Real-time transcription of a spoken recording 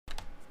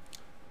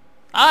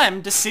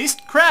I'm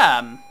Deceased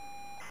Crab.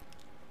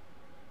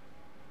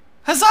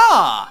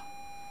 Huzzah!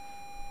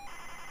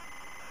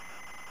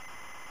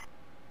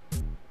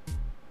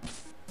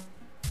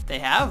 They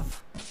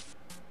have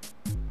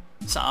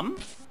some.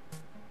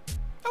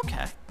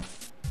 Okay.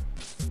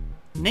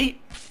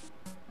 Neat.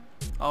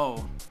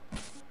 Oh.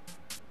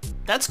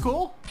 That's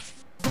cool.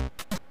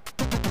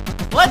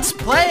 Let's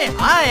play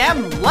I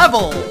Am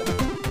Level!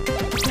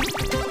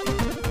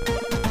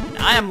 In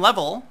I Am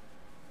Level,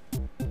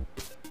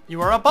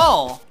 you are a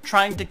ball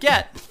trying to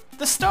get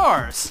the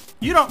stars.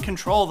 You don't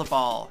control the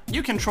ball.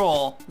 You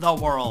control the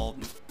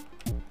world.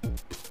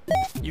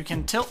 You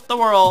can tilt the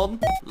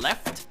world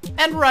left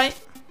and right.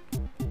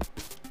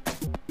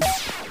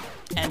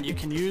 And you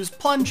can use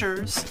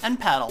plungers and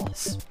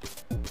paddles.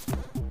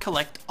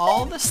 Collect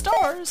all the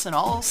stars in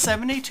all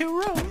 72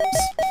 rooms.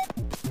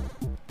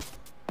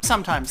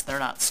 Sometimes they're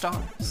not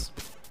stars.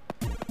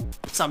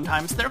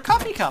 Sometimes they're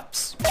coffee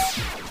cups.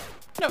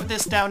 Note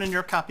this down in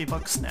your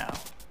copybooks now.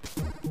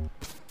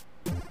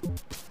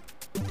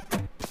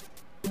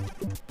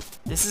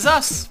 This is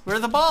us. We're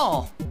the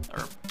ball.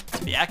 Or,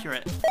 to be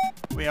accurate,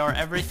 we are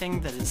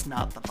everything that is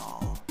not the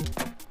ball.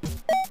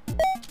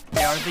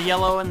 We are the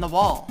yellow in the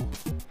wall,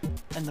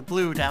 and the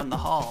blue down the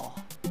hall.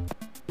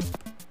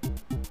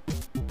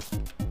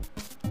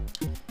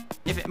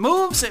 If it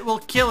moves, it will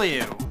kill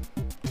you.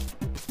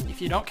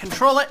 If you don't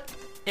control it,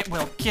 it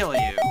will kill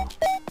you.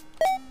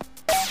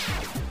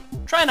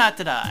 Try not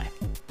to die.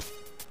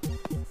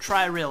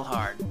 Try real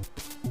hard.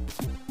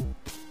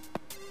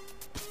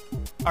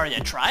 Are you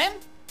trying?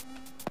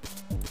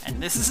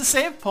 And this is a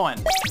save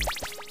point.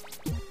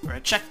 Or a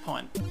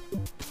checkpoint.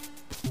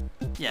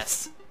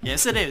 Yes.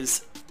 Yes, it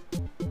is.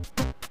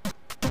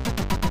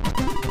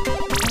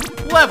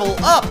 Level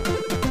up!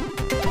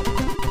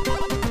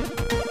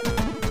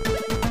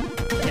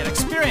 You get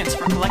experience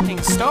for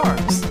collecting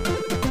stars.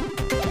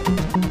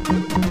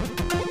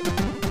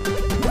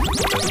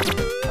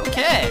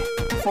 Okay.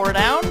 4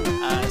 down,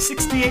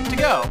 68 to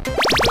go.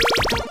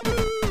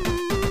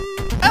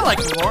 I like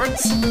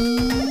rewards.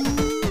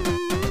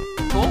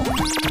 Cool.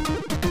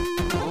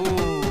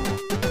 Ooh.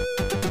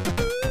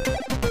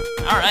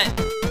 Alright.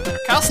 Better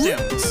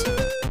costumes.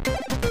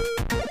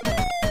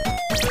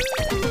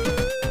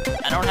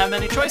 I don't have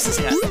many choices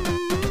yet.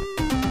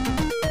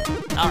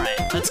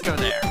 Alright, let's go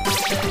there.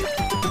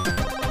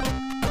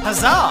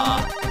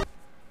 Huzzah!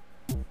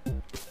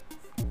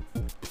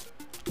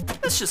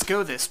 Let's just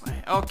go this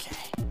way. Okay.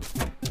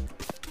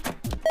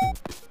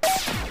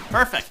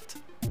 Perfect.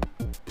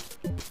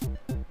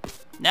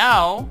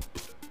 Now,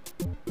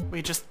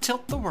 we just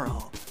tilt the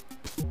world.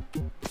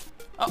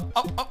 Oh,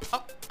 oh, oh,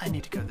 oh. I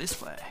need to go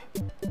this way.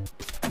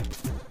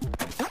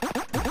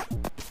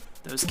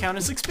 Those count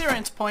as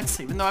experience points,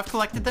 even though I've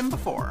collected them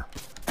before.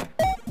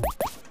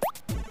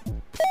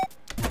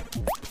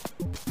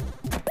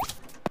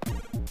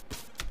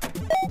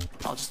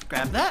 I'll just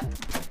grab that.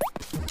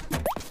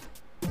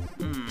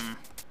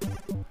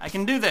 I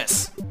can do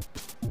this.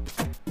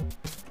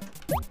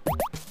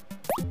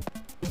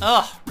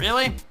 Ugh,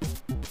 really?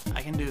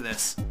 I can do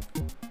this.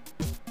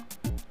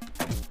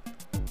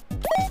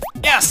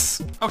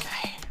 Yes!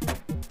 Okay.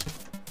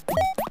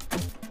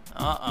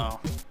 Uh-oh.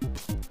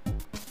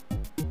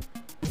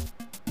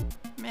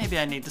 Maybe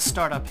I need to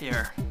start up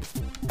here.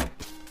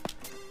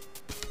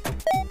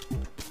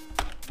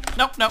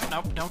 Nope, nope,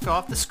 nope. Don't go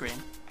off the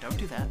screen. Don't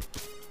do that.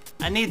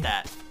 I need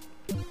that.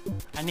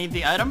 I need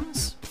the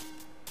items.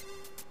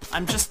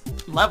 I'm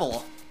just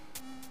level.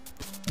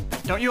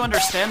 Don't you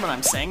understand what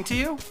I'm saying to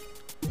you?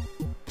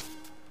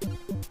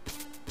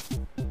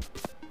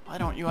 Why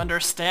don't you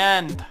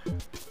understand?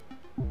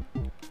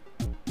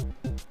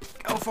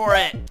 Go for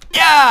it!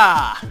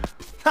 Yeah!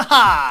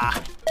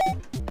 Haha!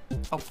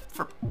 Oh,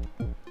 for...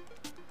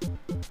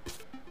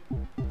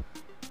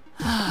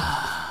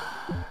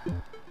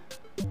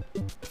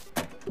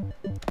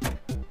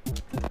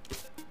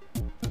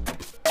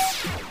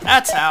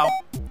 That's how.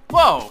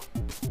 Whoa!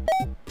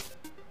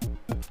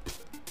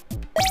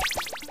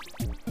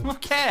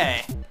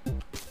 Okay.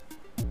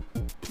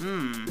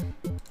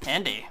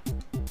 Handy.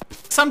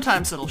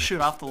 Sometimes it'll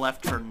shoot off the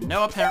left for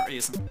no apparent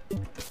reason.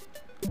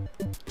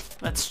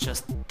 Let's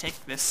just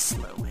take this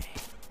slowly.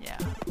 Yeah.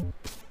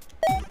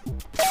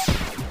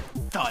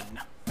 Done.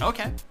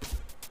 Okay.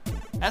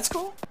 That's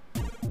cool.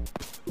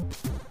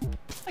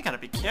 I gotta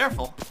be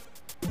careful.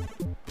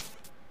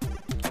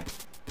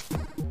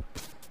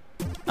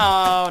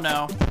 Oh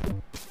no.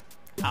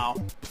 Ow.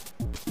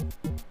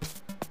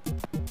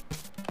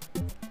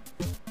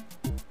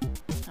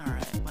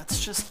 Alright,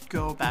 let's just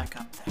go back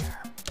up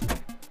there.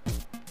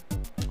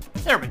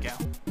 There we go.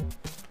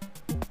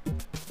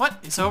 What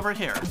is over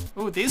here?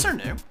 Ooh, these are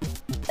new.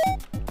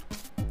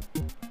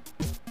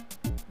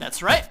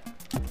 That's right.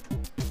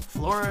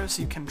 Floors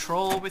you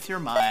control with your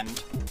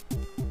mind.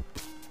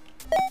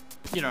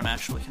 You don't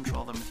actually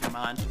control them with your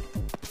mind.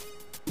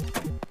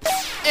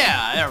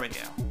 Yeah, there we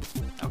go.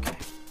 Okay.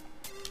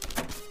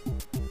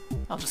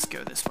 I'll just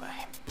go this way.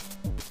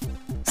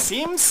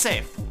 Seems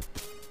safe.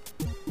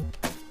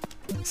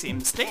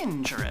 Seems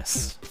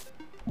dangerous.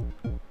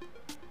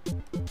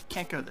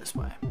 can't go this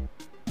way.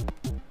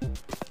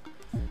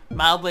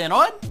 Mildly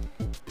annoyed?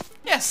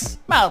 Yes,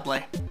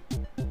 mildly.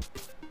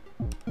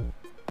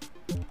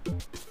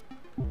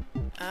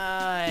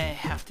 I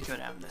have to go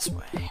down this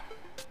way.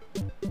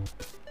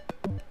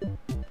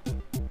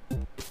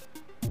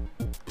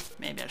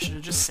 Maybe I should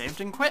have just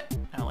saved and quit.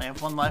 I only have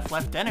one life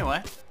left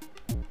anyway.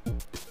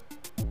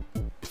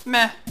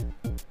 Meh.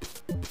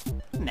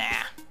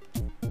 Nah.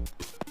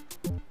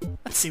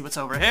 Let's see what's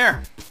over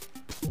here.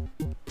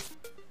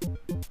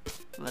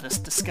 Let us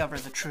discover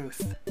the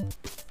truth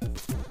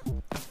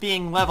of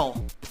being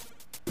level.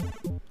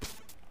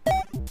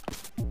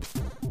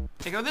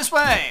 Okay, go this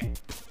way!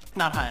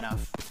 Not high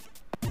enough.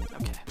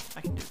 Okay,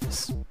 I can do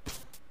this.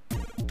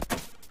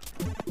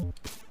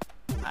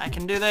 I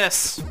can do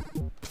this!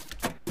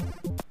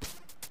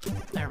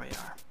 There we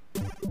are.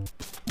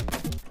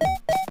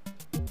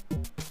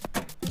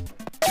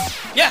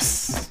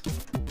 Yes!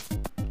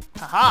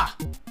 Haha!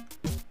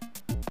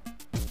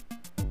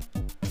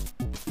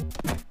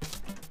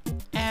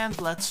 And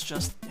let's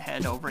just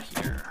head over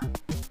here.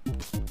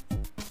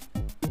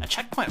 A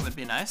checkpoint would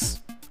be nice.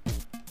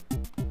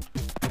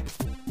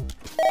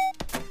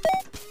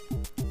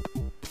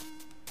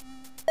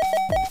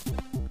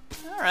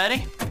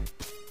 Alrighty.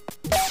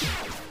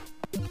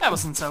 That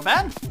wasn't so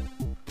bad.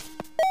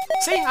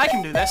 See, I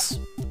can do this.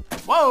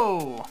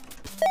 Whoa!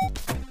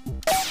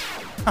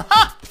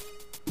 Haha!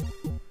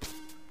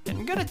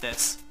 Getting good at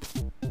this.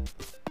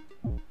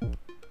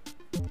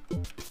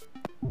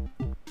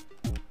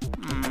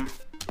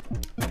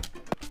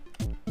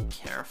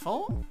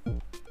 Careful.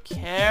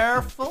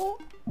 Careful.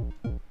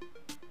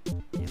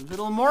 Be a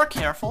little more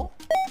careful.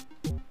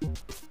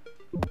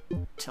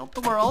 Tilt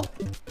the world.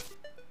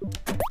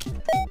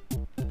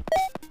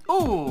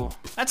 Ooh,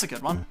 that's a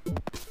good one.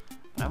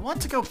 But I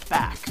want to go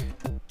back.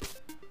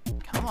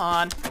 Come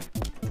on.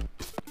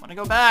 I want to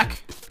go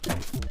back.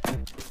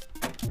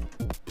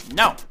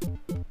 No.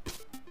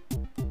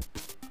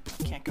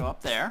 I can't go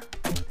up there.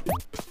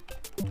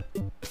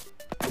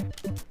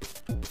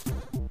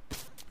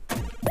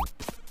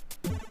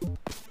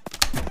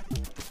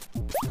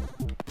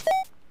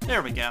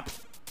 There we go.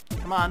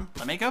 Come on,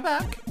 let me go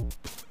back.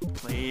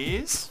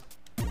 Please.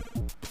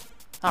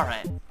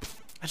 Alright.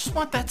 I just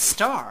want that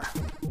star.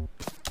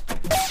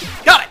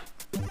 Got it!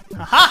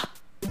 Haha!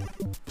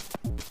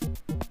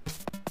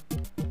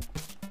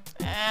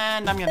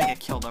 And I'm gonna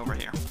get killed over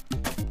here.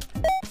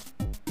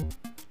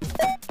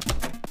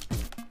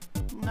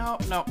 No,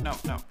 no, no,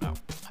 no, no.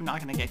 I'm not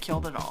gonna get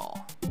killed at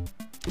all.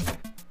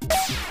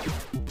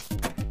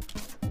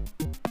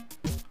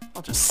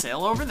 I'll just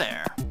sail over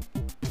there.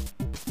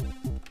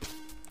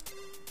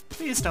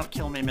 Please don't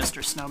kill me,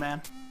 Mr.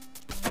 Snowman.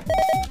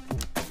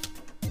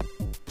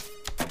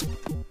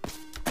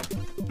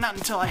 Not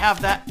until I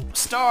have that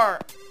star.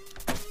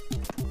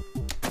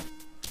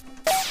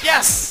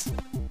 Yes!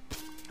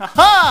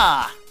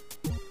 Aha!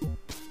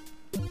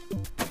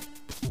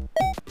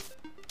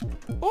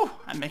 Ooh,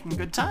 I'm making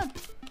good time.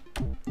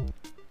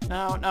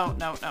 No, no,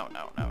 no, no,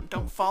 no, no.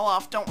 Don't fall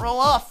off. Don't roll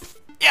off.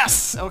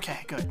 Yes! Okay,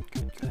 good,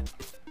 good, good.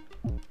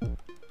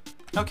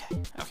 Okay,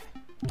 okay.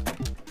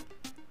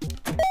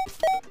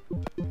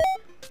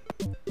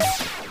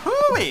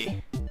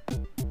 Hooey!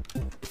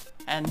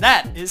 And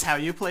that is how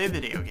you play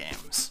video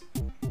games.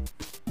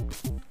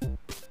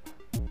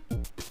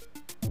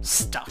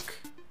 Stuck.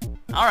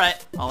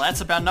 Alright, well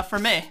that's about enough for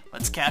me.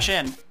 Let's cash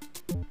in.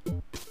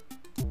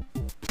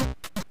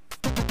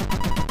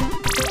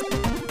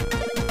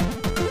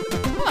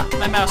 Huh,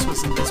 my mouse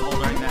was invisible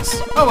during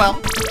this. Oh well.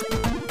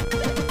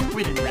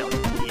 We didn't really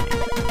need it.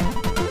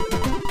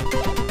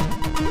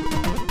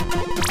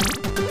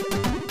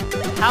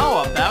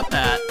 How about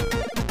that?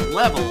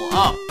 Level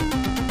up.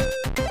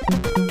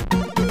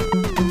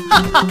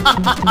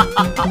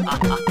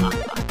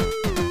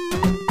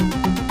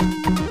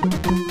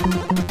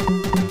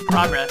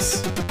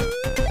 Progress.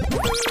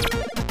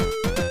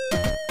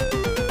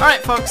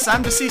 Alright folks,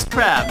 I'm Deceased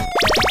Crab.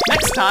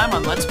 Next time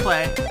on Let's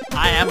Play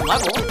I Am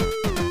Level,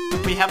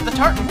 we have the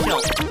Tartan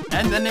Kilt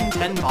and the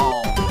Nintendo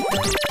Ball.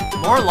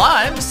 More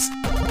lives,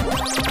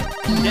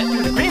 get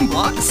through the green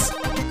blocks,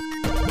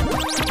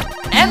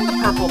 and the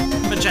purple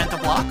magenta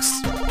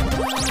blocks,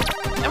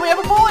 and we have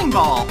a bowling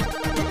ball.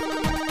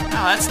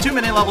 Oh, that's too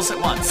many levels at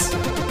once.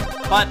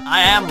 But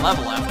I am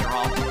level after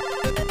all.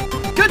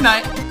 Good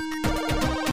night!